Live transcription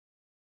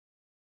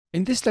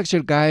In this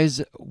lecture,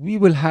 guys, we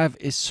will have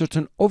a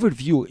certain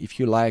overview, if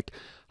you like,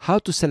 how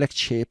to select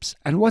shapes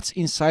and what's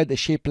inside the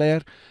shape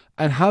layer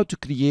and how to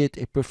create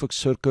a perfect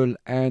circle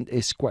and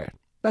a square.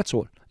 That's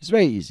all. It's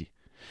very easy.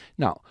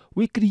 Now,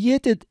 we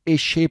created a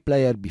shape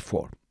layer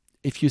before.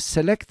 If you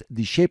select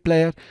the shape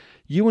layer,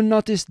 you will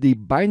notice the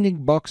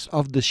binding box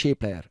of the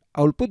shape layer.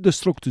 I will put the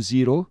stroke to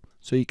 0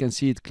 so you can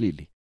see it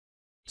clearly.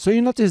 So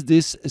you notice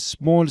these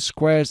small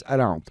squares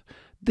around.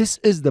 This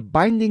is the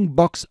binding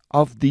box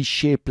of the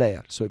shape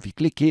layer. So if you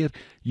click here,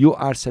 you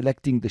are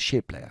selecting the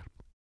shape layer.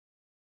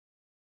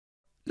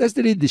 Let's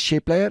delete the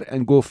shape layer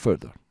and go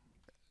further.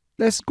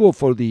 Let's go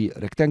for the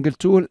rectangle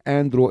tool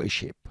and draw a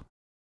shape.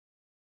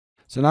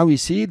 So now we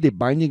see the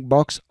binding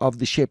box of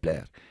the shape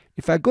layer.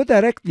 If I go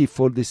directly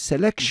for the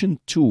selection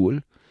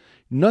tool,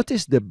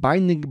 notice the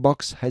binding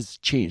box has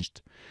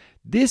changed.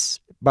 This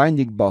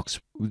binding box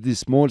with these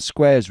small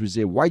squares with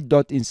a white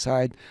dot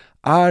inside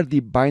are the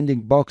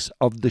binding box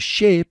of the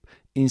shape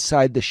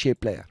inside the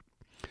shape layer.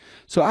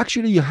 So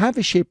actually you have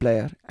a shape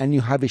layer and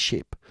you have a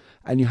shape,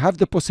 and you have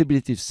the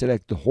possibility to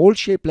select the whole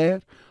shape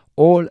layer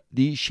or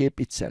the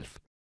shape itself.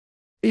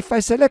 If I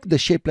select the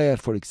shape layer,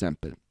 for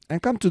example,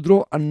 and come to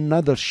draw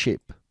another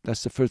shape,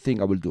 that's the first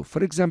thing I will do.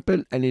 For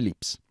example, an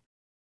ellipse.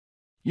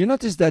 You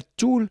notice that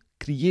tool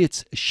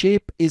creates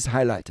shape is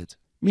highlighted,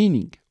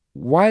 meaning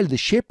while the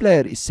shape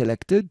layer is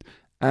selected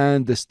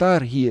and the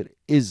star here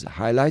is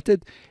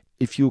highlighted,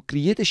 if you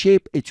create a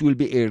shape, it will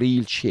be a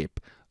real shape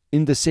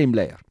in the same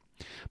layer.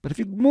 But if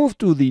you move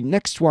to the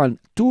next one,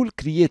 tool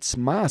creates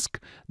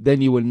mask,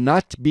 then you will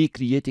not be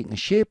creating a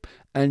shape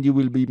and you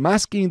will be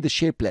masking the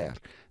shape layer.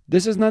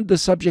 This is not the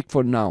subject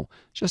for now.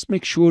 Just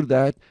make sure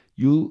that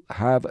you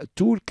have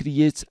tool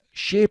creates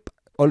shape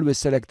always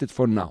selected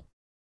for now.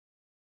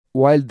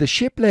 While the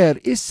shape layer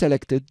is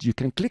selected, you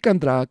can click and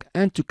drag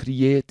and to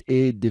create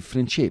a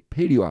different shape.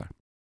 Here you are.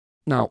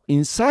 Now,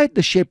 inside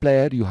the shape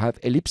layer, you have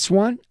ellipse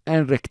 1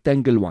 and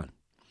rectangle 1.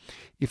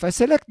 If I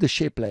select the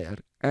shape layer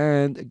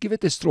and give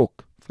it a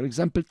stroke, for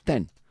example,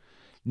 10,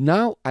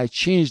 now I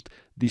changed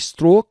the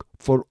stroke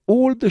for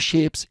all the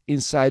shapes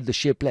inside the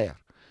shape layer.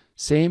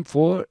 Same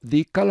for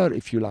the color,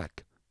 if you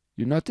like.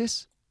 You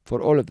notice?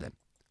 For all of them.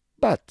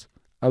 But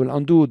I will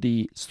undo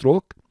the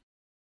stroke.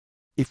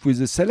 If with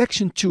the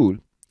selection tool,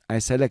 I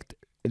select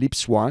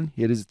ellipse 1,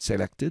 here is it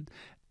selected,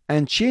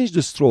 and change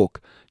the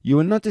stroke, you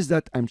will notice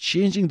that I'm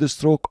changing the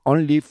stroke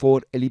only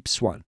for ellipse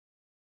 1.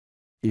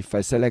 If I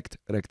select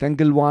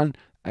rectangle 1,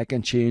 I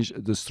can change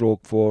the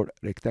stroke for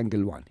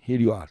rectangle 1. Here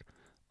you are.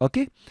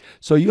 Okay?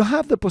 So you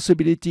have the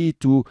possibility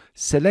to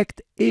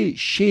select a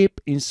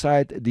shape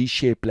inside the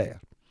shape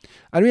layer.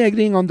 Are we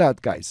agreeing on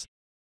that, guys?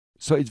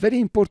 So it's very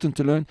important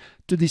to learn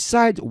to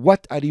decide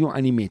what are you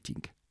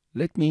animating.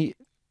 Let me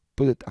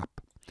put it up.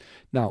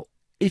 Now,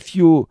 if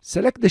you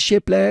select the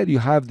shape layer, you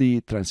have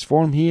the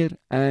transform here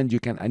and you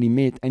can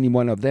animate any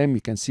one of them.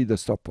 You can see the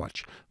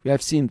stopwatch. We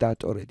have seen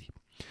that already.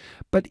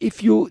 But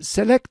if you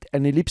select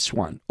an ellipse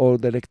 1 or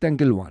the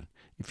rectangle 1,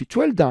 if you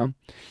scroll down,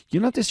 you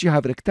notice you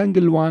have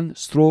rectangle 1,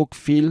 stroke,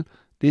 fill.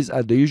 These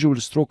are the usual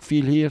stroke,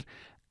 fill here.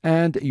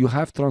 And you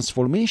have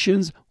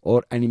transformations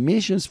or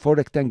animations for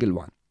rectangle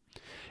 1.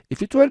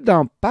 If you scroll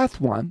down path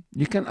 1,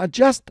 you can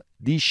adjust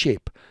the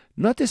shape.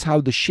 Notice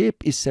how the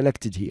shape is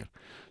selected here.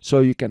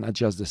 So you can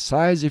adjust the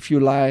size if you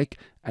like,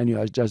 and you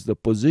adjust the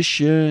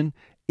position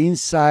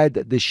inside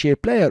the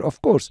shape layer.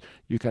 Of course,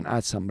 you can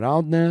add some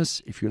roundness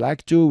if you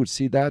like to. We'll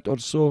see that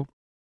also.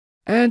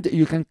 And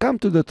you can come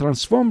to the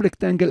transform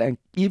rectangle and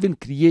even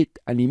create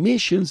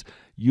animations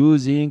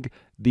using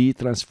the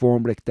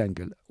transform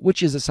rectangle,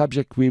 which is a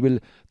subject we will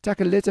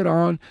tackle later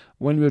on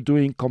when we're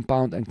doing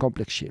compound and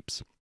complex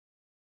shapes.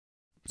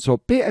 So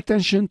pay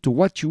attention to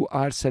what you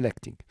are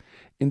selecting.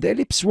 In the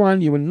ellipse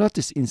 1, you will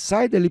notice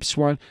inside the ellipse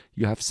 1,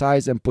 you have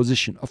size and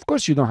position. Of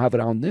course, you don't have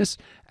roundness,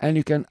 and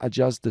you can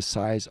adjust the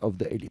size of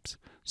the ellipse.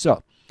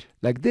 So,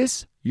 like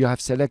this, you have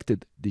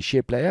selected the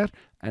shape layer,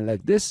 and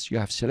like this, you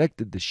have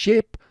selected the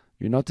shape.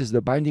 You notice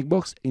the binding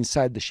box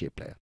inside the shape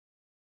layer.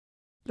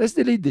 Let's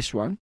delete this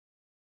one.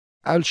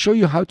 I'll show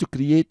you how to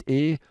create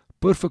a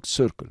perfect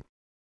circle.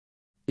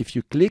 If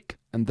you click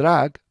and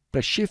drag,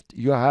 press shift,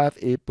 you have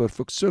a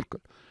perfect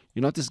circle.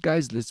 You notice,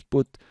 guys, let's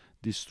put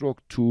the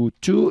stroke to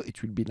 2,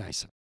 it will be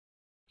nicer.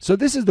 So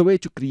this is the way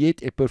to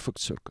create a perfect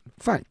circle.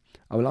 Fine.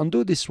 I will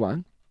undo this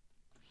one.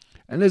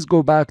 And let's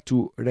go back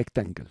to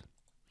rectangle.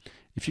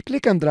 If you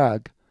click and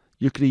drag,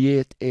 you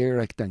create a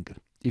rectangle.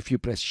 If you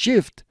press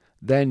shift,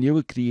 then you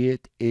will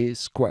create a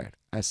square.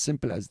 As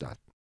simple as that.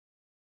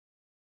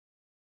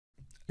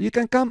 You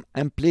can come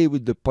and play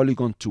with the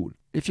polygon tool.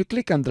 If you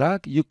click and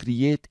drag, you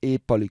create a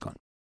polygon.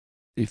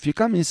 If you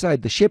come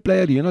inside the shape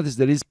layer, you notice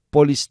there is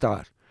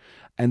polystar.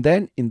 And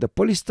then in the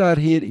polystar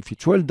here, if you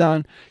scroll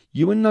down,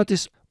 you will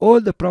notice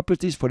all the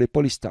properties for a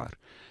polystar.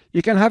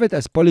 You can have it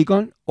as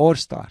polygon or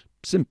star.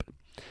 Simple.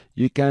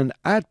 You can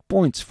add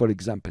points, for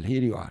example.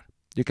 Here you are.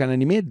 You can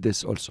animate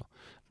this also.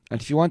 And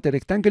if you want a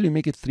rectangle, you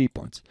make it 3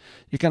 points.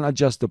 You can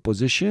adjust the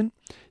position.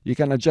 You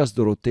can adjust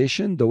the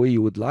rotation the way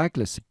you would like.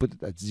 Let's put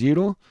it at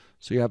 0.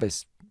 So you have a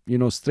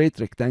straight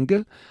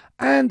rectangle,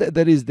 and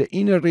there is the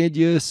inner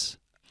radius,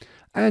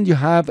 and you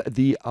have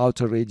the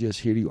outer radius.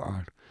 Here you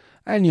are.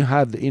 And you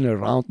have the inner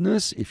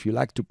roundness. If you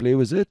like to play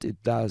with it,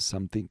 it does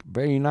something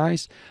very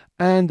nice.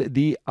 And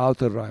the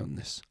outer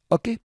roundness.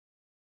 Okay.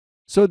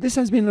 So this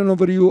has been an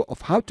overview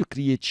of how to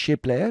create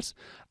shape layers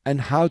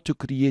and how to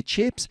create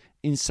shapes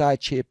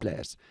inside shape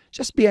layers.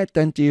 Just be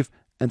attentive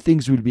and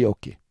things will be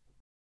okay.